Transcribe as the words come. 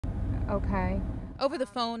Okay. Over the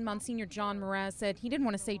phone, Monsignor John Mraz said he didn't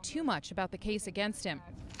want to say too much about the case against him.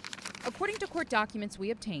 According to court documents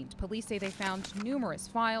we obtained, police say they found numerous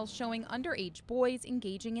files showing underage boys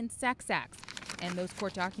engaging in sex acts. And those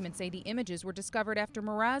court documents say the images were discovered after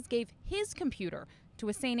Mraz gave his computer to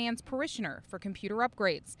a St. Anne's parishioner for computer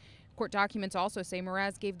upgrades. Court documents also say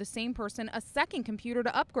Mraz gave the same person a second computer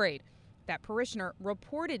to upgrade. That parishioner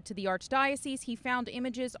reported to the archdiocese he found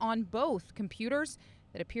images on both computers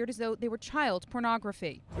that appeared as though they were child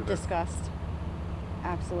pornography. Disgust.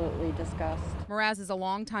 Absolutely disgust. Mraz is a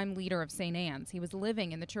longtime leader of St. Anne's. He was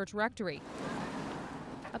living in the church rectory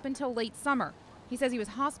up until late summer. He says he was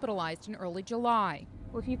hospitalized in early July.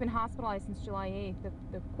 Well, if you've been hospitalized since July 8th,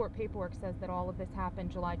 the court paperwork says that all of this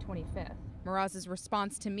happened July 25th. Mraz's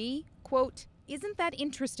response to me, quote, "Isn't that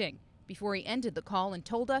interesting?" before he ended the call and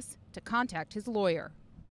told us to contact his lawyer.